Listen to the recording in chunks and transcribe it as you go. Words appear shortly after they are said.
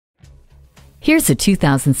Here's a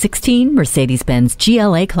 2016 Mercedes-Benz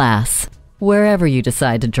GLA-Class. Wherever you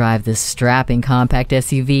decide to drive this strapping compact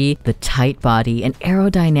SUV, the tight body and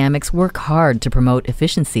aerodynamics work hard to promote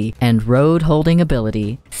efficiency and road-holding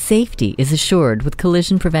ability. Safety is assured with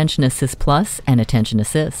Collision Prevention Assist Plus and Attention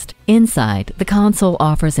Assist. Inside, the console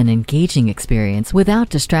offers an engaging experience without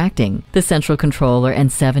distracting. The central controller and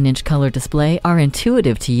 7-inch color display are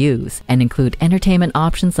intuitive to use and include entertainment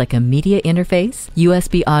options like a media interface,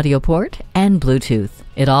 USB audio port, and Bluetooth.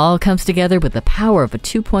 It all comes together with the power of a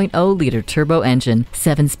 2.0-liter turbo engine,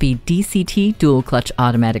 7-speed DCT dual-clutch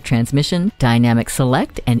automatic transmission, dynamic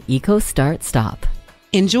select, and eco start-stop.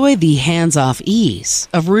 Enjoy the hands-off ease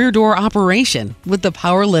of rear door operation with the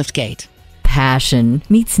power liftgate. Passion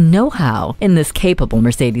meets know-how in this capable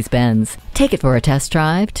Mercedes-Benz. Take it for a test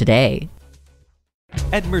drive today.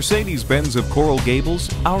 At Mercedes-Benz of Coral Gables,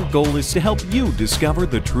 our goal is to help you discover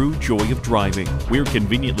the true joy of driving. We're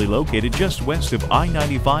conveniently located just west of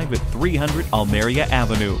I-95 at 300 Almeria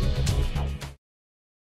Avenue.